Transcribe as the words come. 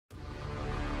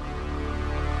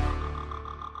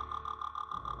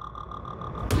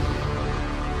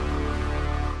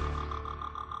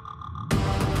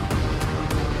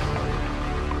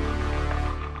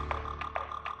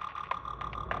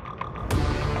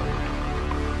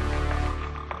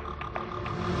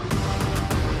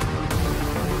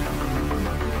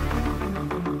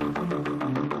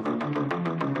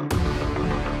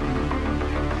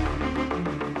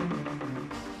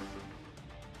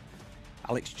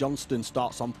Alex Johnston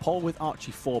starts on pole with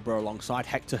Archie Forber alongside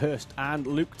Hector Hurst and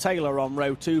Luke Taylor on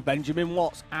row 2, Benjamin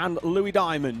Watts and Louis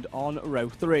Diamond on row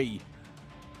 3.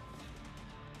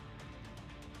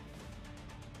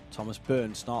 Thomas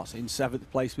Byrne starts in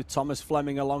 7th place with Thomas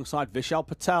Fleming alongside Vishal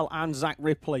Patel and Zach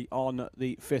Ripley on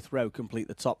the 5th row. Complete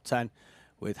the top 10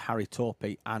 with Harry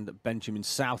Torpey and Benjamin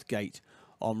Southgate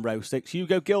on row 6.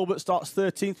 Hugo Gilbert starts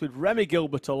 13th with Remy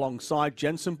Gilbert alongside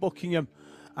Jensen Buckingham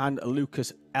and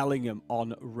Lucas Ellingham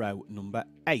on row number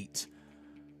 8.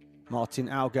 Martin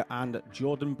Auger and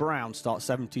Jordan Brown start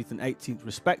 17th and 18th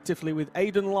respectively with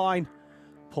Aidan Line,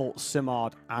 Paul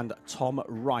Simard and Tom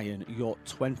Ryan, your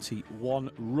 21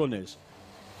 runners.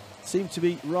 Seem to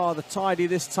be rather tidy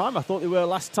this time. I thought they were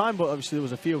last time, but obviously there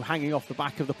was a few hanging off the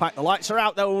back of the pack. The lights are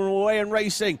out, though, and away and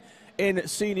racing in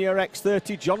Senior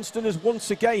X30. Johnston has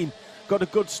once again got a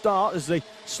good start as they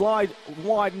slide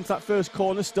wide into that first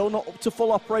corner. Still not up to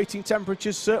full operating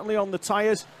temperatures, certainly on the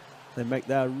tyres. They make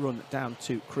their run down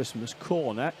to Christmas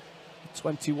Corner.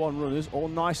 21 runners all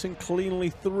nice and cleanly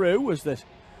through as they're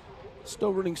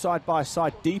still running side by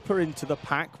side deeper into the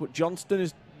pack, but Johnston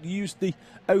has used the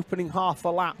opening half a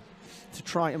lap to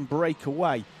try and break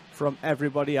away from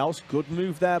everybody else. Good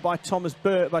move there by Thomas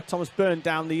Byrne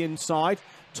down the inside.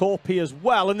 Torpey as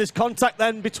well, and there's contact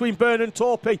then between Byrne and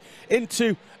Torpey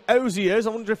into Ozier's. I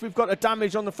wonder if we've got a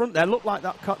damage on the front there. Looked like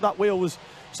that wheel was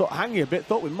sort of hanging a bit.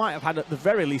 Thought we might have had at the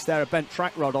very least there a bent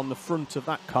track rod on the front of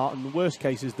that cart, and the worst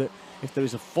case is that if there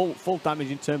is a full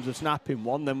damage in terms of snapping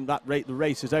one, then the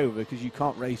race is over, because you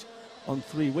can't race on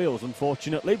 3 wheels,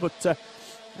 unfortunately. But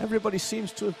everybody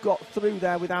seems to have got through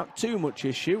there without too much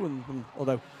issue, and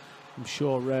although I'm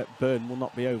sure Byrne will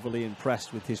not be overly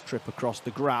impressed with his trip across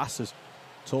the grass, as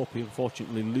Torpey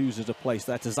unfortunately loses a place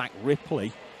there to Zach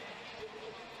Ripley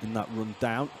in that run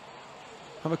down.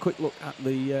 Have a quick look at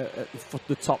the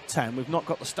top 10. We've not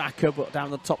got the stacker, but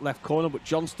down the top left corner. But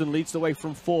Johnston leads the way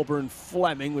from Forber and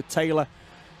Fleming, with Taylor,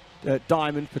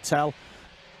 Diamond, Patel,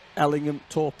 Ellingham,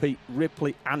 Torpey,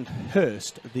 Ripley and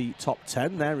Hurst the top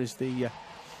 10. There is the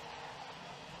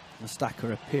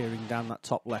stacker appearing down that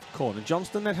top left corner.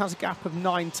 Johnston then has a gap of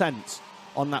 9/10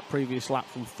 on that previous lap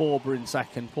from Forber in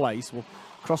 2nd place. We'll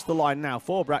cross the line now.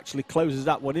 Forber actually closes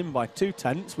that one in by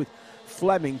 2/10, with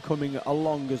Fleming coming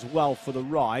along as well for the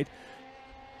ride.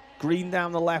 Green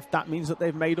down the left, that means that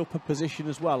they've made up a position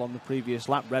as well on the previous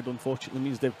lap. Red unfortunately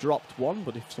means they've dropped one,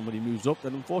 but if somebody moves up,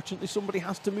 then unfortunately somebody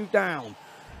has to move down.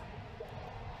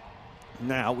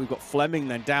 Now we've got Fleming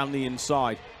then down the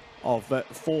inside of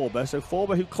Forber. So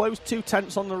Forber, who closed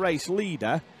 2/10 on the race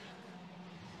leader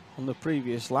on the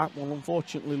previous lap, will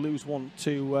unfortunately lose one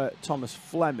to Thomas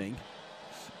Fleming.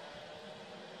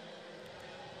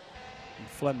 And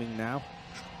Fleming now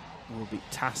will be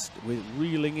tasked with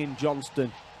reeling in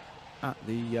Johnston at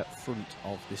the front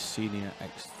of this Senior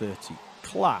X30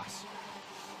 class.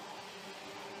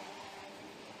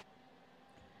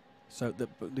 So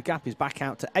the gap is back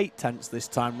out to 8/10 this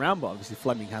time round, but obviously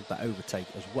Fleming had that overtake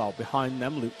as well. Behind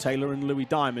them, Luke Taylor and Louis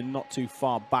Diamond not too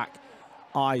far back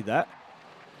either.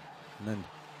 And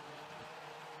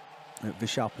then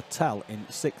Vishal Patel in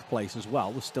 6th place as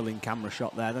well. We're still in camera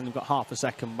shot there. Then we've got half a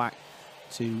second back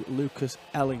to Lucas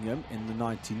Ellingham in the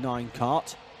 99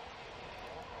 cart.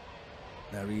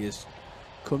 There he is,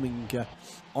 coming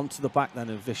onto the back then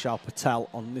of Vishal Patel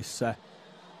on this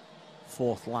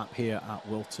 4th lap here at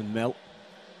Whilton Mill.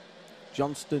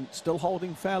 Johnston still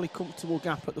holding fairly comfortable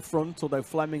gap at the front, although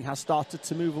Fleming has started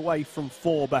to move away from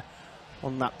Forber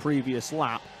on that previous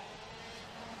lap.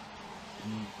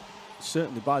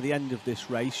 Certainly by the end of this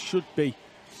race should be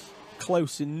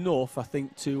close enough, I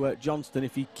think, to Johnston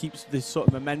if he keeps this sort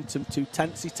of momentum.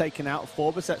 2/10 he's taken out of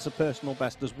Forber, sets a personal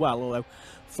best as well, although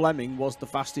Fleming was the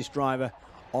fastest driver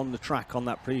on the track on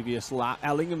that previous lap.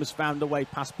 Ellingham has found a way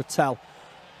past Patel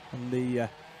on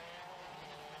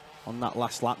that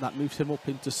last lap. That moves him up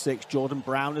into 6th. Jordan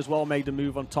Brown as well made a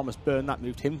move on Thomas Byrne. That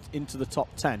moved him into the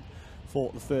top 10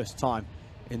 for the first time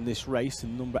in this race.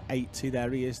 And number 80, there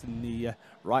he is in the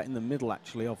right in the middle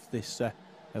actually of this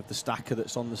of the stacker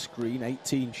that's on the screen.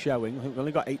 18 showing. I think we've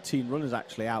only got 18 runners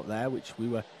actually out there, which we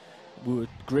were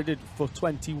gridded for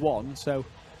 21. So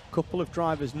a couple of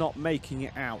drivers not making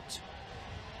it out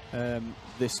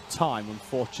this time,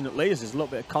 unfortunately, as there's a little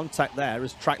bit of contact there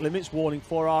as track limits warning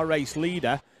for our race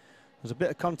leader. There's a bit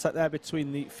of contact there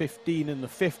between the 15 and the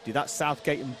 50. That's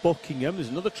Southgate and Buckingham. There's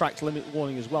another track limit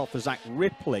warning as well for Zach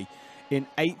Ripley in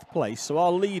 8th place. So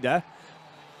our leader,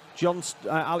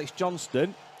 Alex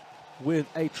Johnston, with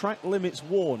a track limits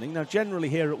warning. Now generally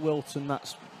here at Whilton,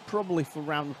 that's probably for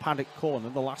round the paddock corner,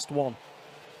 the last one,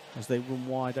 as they run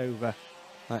wide over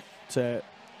that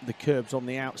the curbs on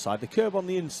the outside. The curb on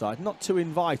the inside, not too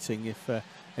inviting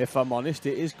if I'm honest.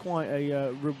 It is quite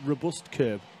a robust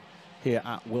curb here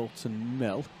at Whilton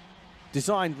Mill.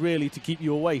 Designed really to keep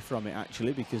you away from it,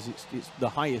 actually, because it's the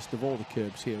highest of all the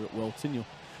curbs here at Whilton. You'll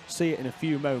see it in a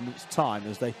few moments' time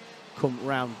as they come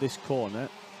round this corner.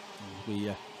 We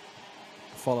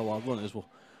follow our runners. We'll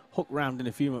hook round in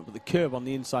a few moments, but the curb on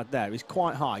the inside there is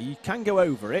quite high. You can go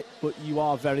over it, but you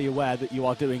are very aware that you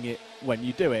are doing it when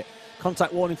you do it.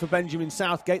 Contact warning for Benjamin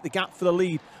Southgate. The gap for the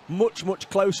lead much, much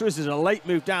closer as there's a late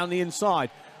move down the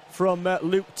inside from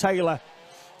Luke Taylor.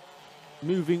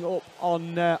 Moving up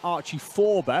on Archie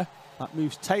Forber. That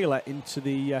moves Taylor into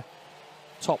the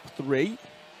top 3.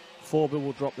 Forber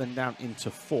will drop then down into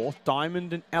 4th.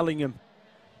 Diamond and Ellingham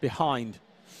behind.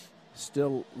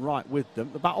 Still right with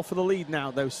them. The battle for the lead now,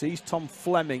 though, sees Tom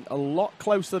Fleming a lot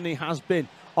closer than he has been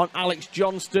on Alex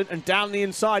Johnston. And down the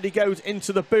inside he goes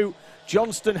into the boot.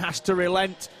 Johnston has to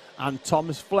relent. And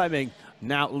Thomas Fleming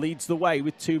now leads the way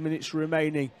with 2 minutes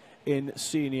remaining in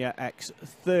Senior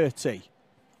X30.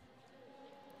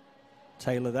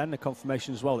 Taylor then, a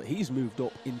confirmation as well that he's moved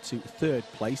up into 3rd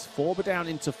place. Forber down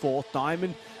into 4th.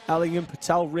 Diamond, Ellingham,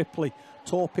 Patel, Ripley,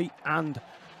 Torpey and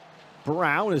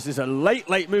Brown. As there's a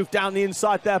late move down the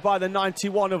inside there by the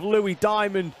 91 of Louis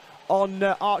Diamond on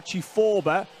Archie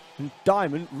Forber. And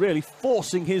Diamond really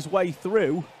forcing his way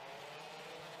through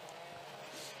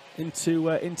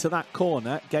into that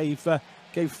corner. Gave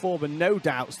Forber no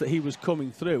doubts that he was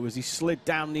coming through as he slid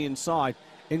down the inside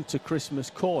into Christmas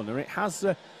Corner. It has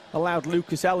allowed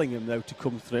Lucas Ellingham, though, to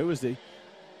come through as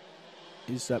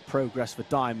his progress for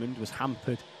Diamond was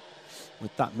hampered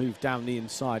with that move down the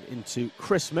inside into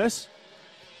Christmas.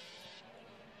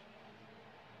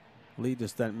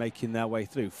 Leaders then making their way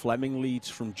through. Fleming leads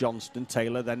from Johnston.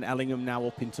 Taylor, then Ellingham now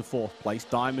up into 4th place.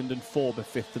 Diamond and Forber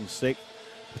 5th and 6th.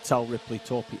 Patel, Ripley,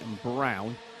 Torpey and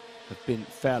Brown have been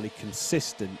fairly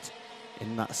consistent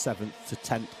in that 7th to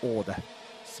 10th order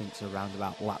since around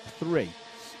about lap 3.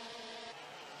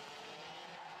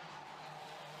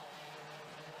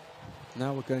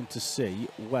 Now we're going to see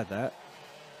whether,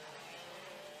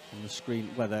 on the screen,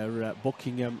 whether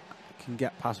Buckingham can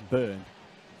get past Byrne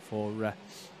for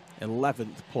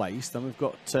 11th place. Then we've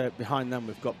got, behind them,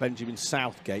 we've got Benjamin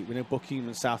Southgate. We know Buckingham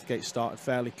and Southgate started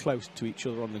fairly close to each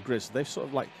other on the grid, so they've sort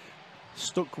of like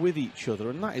stuck with each other,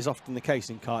 and that is often the case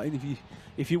in karting.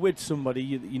 If you're with somebody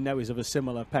you know is of a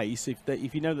similar pace,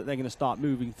 if you know that they're going to start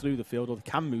moving through the field, or they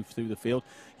can move through the field,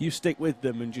 you stick with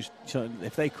them, and just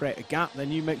if they create a gap, then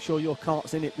you make sure your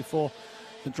kart's in it before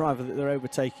the driver that they're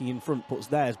overtaking in front puts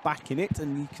theirs back in it,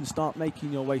 and you can start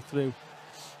making your way through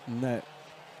and they're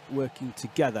working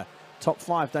together. Top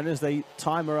 5 then, as the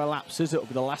timer elapses. It'll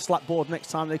be the last lap board next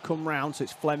time they come round, so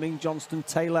it's Fleming, Johnston,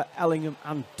 Taylor, Ellingham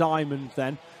and Diamond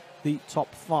then. The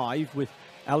top 5, with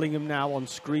Ellingham now on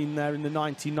screen there in the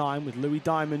 99, with Louis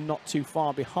Diamond not too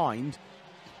far behind.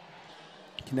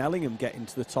 Can Ellingham get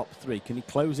into the top 3? Can he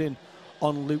close in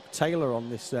on Luke Taylor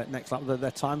on this next lap? Though their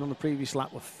time on the previous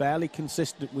lap were fairly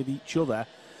consistent with each other.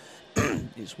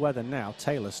 It's whether now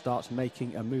Taylor starts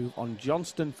making a move on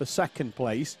Johnston for 2nd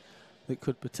place that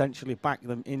could potentially back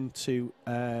them into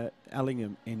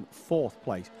Ellingham in 4th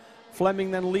place.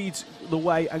 Fleming then leads the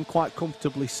way, and quite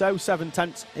comfortably so.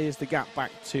 7/10 is the gap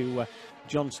back to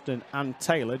Johnston and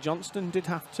Taylor. Johnston did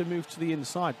have to move to the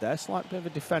inside there. Slight bit of a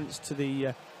defence to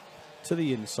the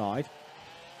inside.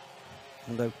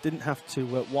 Although didn't have to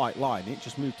white line it,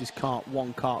 just moved his kart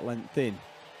 1 kart length in.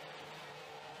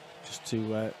 Just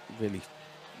to really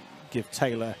give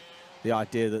Taylor the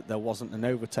idea that there wasn't an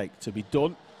overtake to be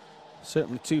done.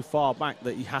 Certainly too far back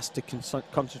that he has to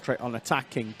concentrate on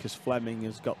attacking, because Fleming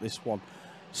has got this one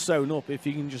sewn up. If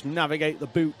he can just navigate the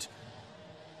boot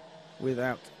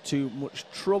without too much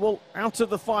trouble. Out of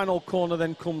the final corner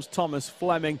then comes Thomas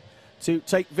Fleming to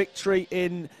take victory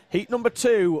in heat number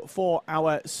 2 for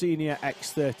our Senior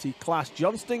X30 class.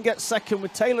 Johnston gets 2nd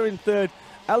with Taylor in 3rd.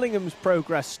 Ellingham's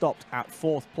progress stopped at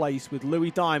 4th place, with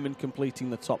Louis Diamond completing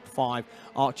the top 5.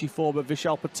 Archie Forber,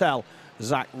 Vishal Patel,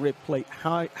 Zach Ripley,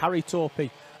 Harry Torpey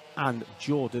and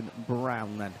Jordan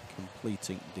Brown then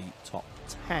completing the top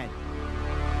 10.